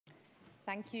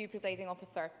Thank you, Presiding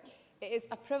Officer. It is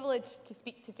a privilege to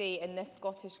speak today in this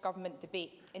Scottish Government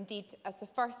debate, indeed as the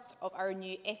first of our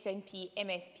new SNP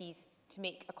MSPs to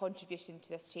make a contribution to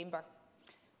this chamber.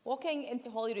 Walking into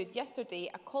Holyrood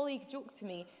yesterday, a colleague joked to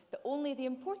me that only the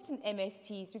important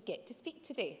MSPs would get to speak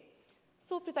today.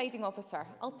 So, Presiding Officer,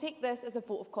 I'll take this as a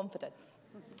vote of confidence.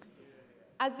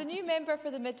 As the new member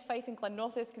for the Mid-Fife and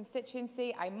Glenrothes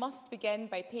constituency, I must begin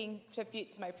by paying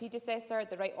tribute to my predecessor,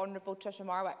 the Right Honourable Tricia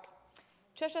Marwick.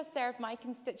 Tricia served my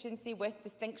constituency with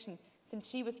distinction since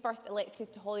she was first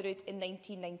elected to Holyrood in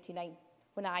 1999,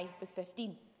 when I was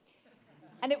 15.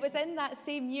 And it was in that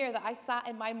same year that I sat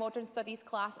in my Modern Studies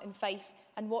class in Fife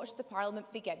and watched the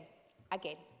Parliament begin,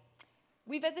 again.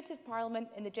 We visited Parliament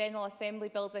in the General Assembly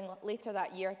building later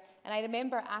that year, and I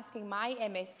remember asking my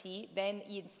MSP, then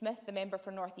Ian Smith, the member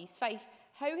for North East Fife,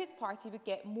 how his party would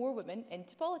get more women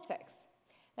into politics.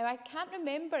 Now, I can't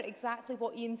remember exactly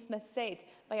what Ian Smith said,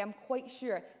 but I am quite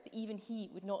sure that even he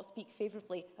would not speak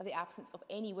favourably of the absence of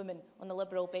any women on the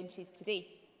Liberal benches today.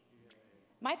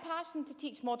 My passion to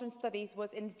teach modern studies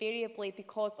was invariably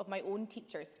because of my own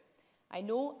teachers. I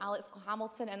know Alex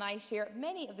Cole-Hamilton and I share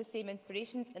many of the same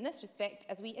inspirations in this respect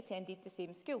as we attended the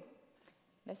same school.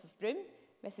 Mrs Broom,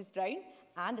 Mrs Brown,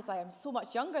 and as I am so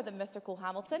much younger than Mr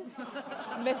Cole-Hamilton,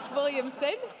 Miss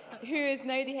Williamson, who is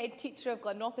now the head teacher of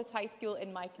Glenrothes High School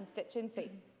in my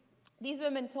constituency. These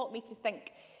women taught me to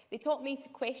think, they taught me to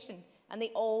question, and they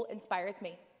all inspired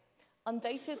me.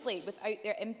 Undoubtedly, without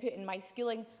their input in my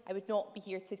schooling, I would not be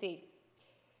here today.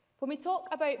 When we talk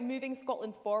about moving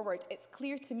Scotland forward, it's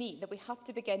clear to me that we have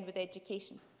to begin with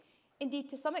education. Indeed,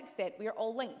 to some extent, we are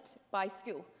all linked by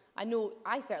school. I know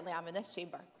I certainly am in this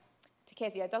chamber. To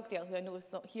Kezia Dugdale, who I know is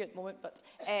not here at the moment, but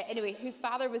anyway, whose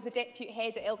father was the deputy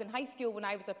head at Elgin High School when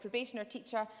I was a probationer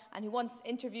teacher, and who once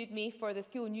interviewed me for the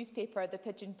school newspaper, the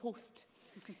Pigeon Post.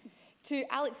 To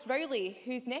Alex Rowley,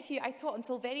 whose nephew I taught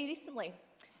until very recently.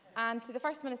 And to the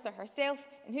First Minister herself,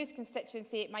 in whose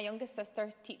constituency my youngest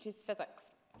sister teaches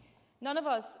physics. None of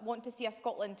us want to see a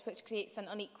Scotland which creates an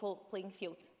unequal playing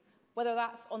field. Whether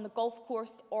that's on the golf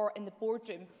course or in the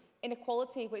boardroom,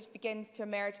 inequality which begins to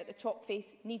emerge at the chalk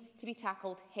face needs to be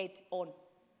tackled head on.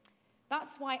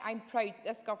 That's why I'm proud that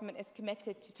this government is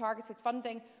committed to targeted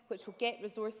funding which will get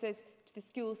resources to the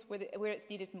schools where it's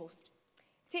needed most.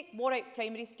 Take Warwick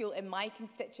Primary School in my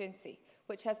constituency,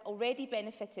 which has already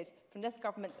benefited from this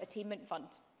government's attainment fund.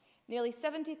 Nearly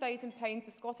 £70,000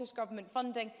 of Scottish Government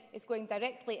funding is going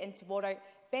directly into Warwick,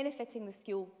 benefiting the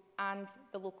school and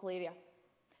the local area.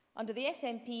 Under the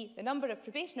SNP, the number of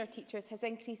probationer teachers has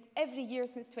increased every year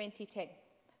since 2010.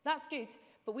 That's good,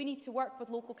 but we need to work with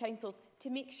local councils to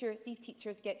make sure these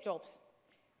teachers get jobs.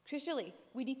 Crucially,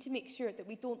 we need to make sure that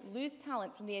we don't lose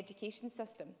talent from the education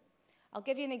system. I'll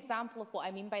give you an example of what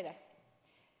I mean by this.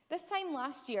 This time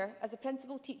last year, as a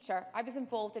principal teacher, I was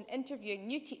involved in interviewing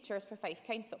new teachers for Fife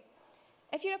Council.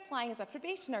 If you're applying as a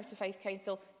probationer to Fife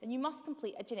Council, then you must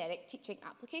complete a generic teaching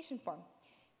application form.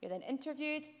 You're then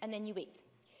interviewed and then you wait.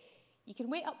 You can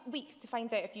wait up weeks to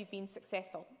find out if you've been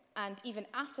successful, and even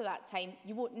after that time,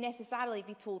 you won't necessarily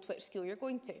be told which school you're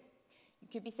going to. You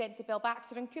could be sent to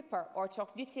Belbaxter in Cooper, or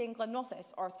Chalk Beauty in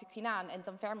Glenrothes, or to Queen Anne in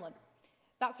Dunfermline.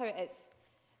 That's how it is.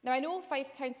 Now, I know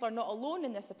Fife Council are not alone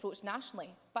in this approach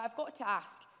nationally, but I've got to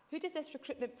ask, who does this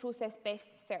recruitment process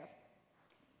best serve?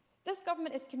 This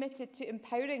government is committed to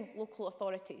empowering local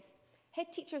authorities.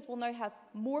 Head teachers will now have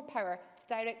more power to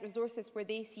direct resources where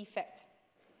they see fit.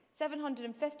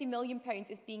 £750 million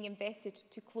is being invested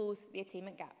to close the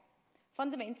attainment gap.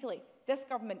 Fundamentally, this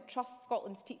government trusts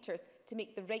Scotland's teachers to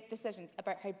make the right decisions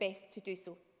about how best to do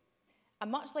so. And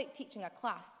much like teaching a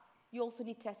class, you also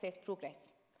need to assess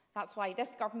progress. That's why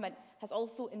this government has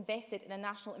also invested in a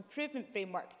national improvement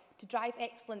framework to drive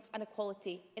excellence and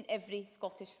equality in every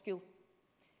Scottish school.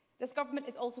 This government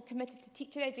is also committed to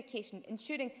teacher education,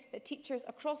 ensuring that teachers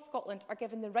across Scotland are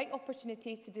given the right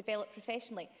opportunities to develop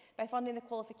professionally by funding the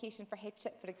qualification for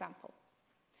headship, for example.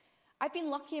 I've been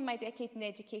lucky in my decade in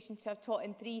education to have taught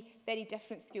in 3 very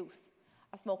different schools: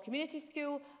 a small community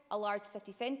school, a large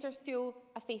city centre school,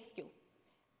 a faith school.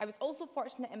 I was also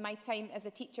fortunate in my time as a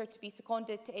teacher to be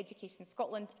seconded to Education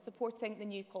Scotland, supporting the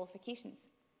new qualifications.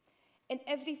 In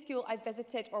every school I've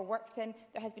visited or worked in,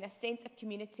 there has been a sense of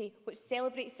community which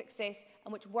celebrates success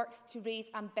and which works to raise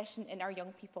ambition in our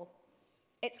young people.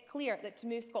 It's clear that to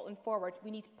move Scotland forward,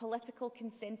 we need political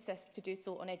consensus to do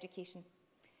so on education.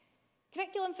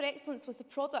 Curriculum for Excellence was the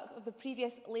product of the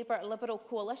previous Labour-Liberal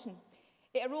coalition.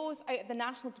 It arose out of the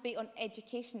national debate on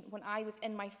education when I was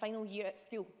in my final year at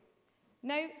school.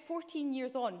 Now, 14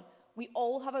 years on, we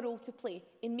all have a role to play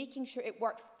in making sure it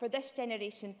works for this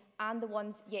generation and the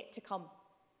ones yet to come.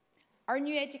 Our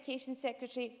new Education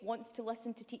Secretary wants to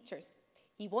listen to teachers.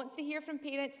 He wants to hear from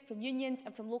parents, from unions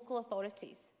and from local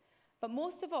authorities. But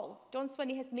most of all, John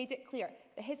Swinney has made it clear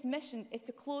that his mission is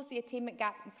to close the attainment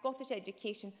gap in Scottish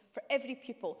education for every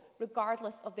pupil,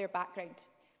 regardless of their background.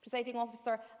 Presiding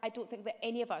Officer, I don't think that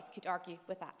any of us could argue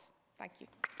with that. Thank you.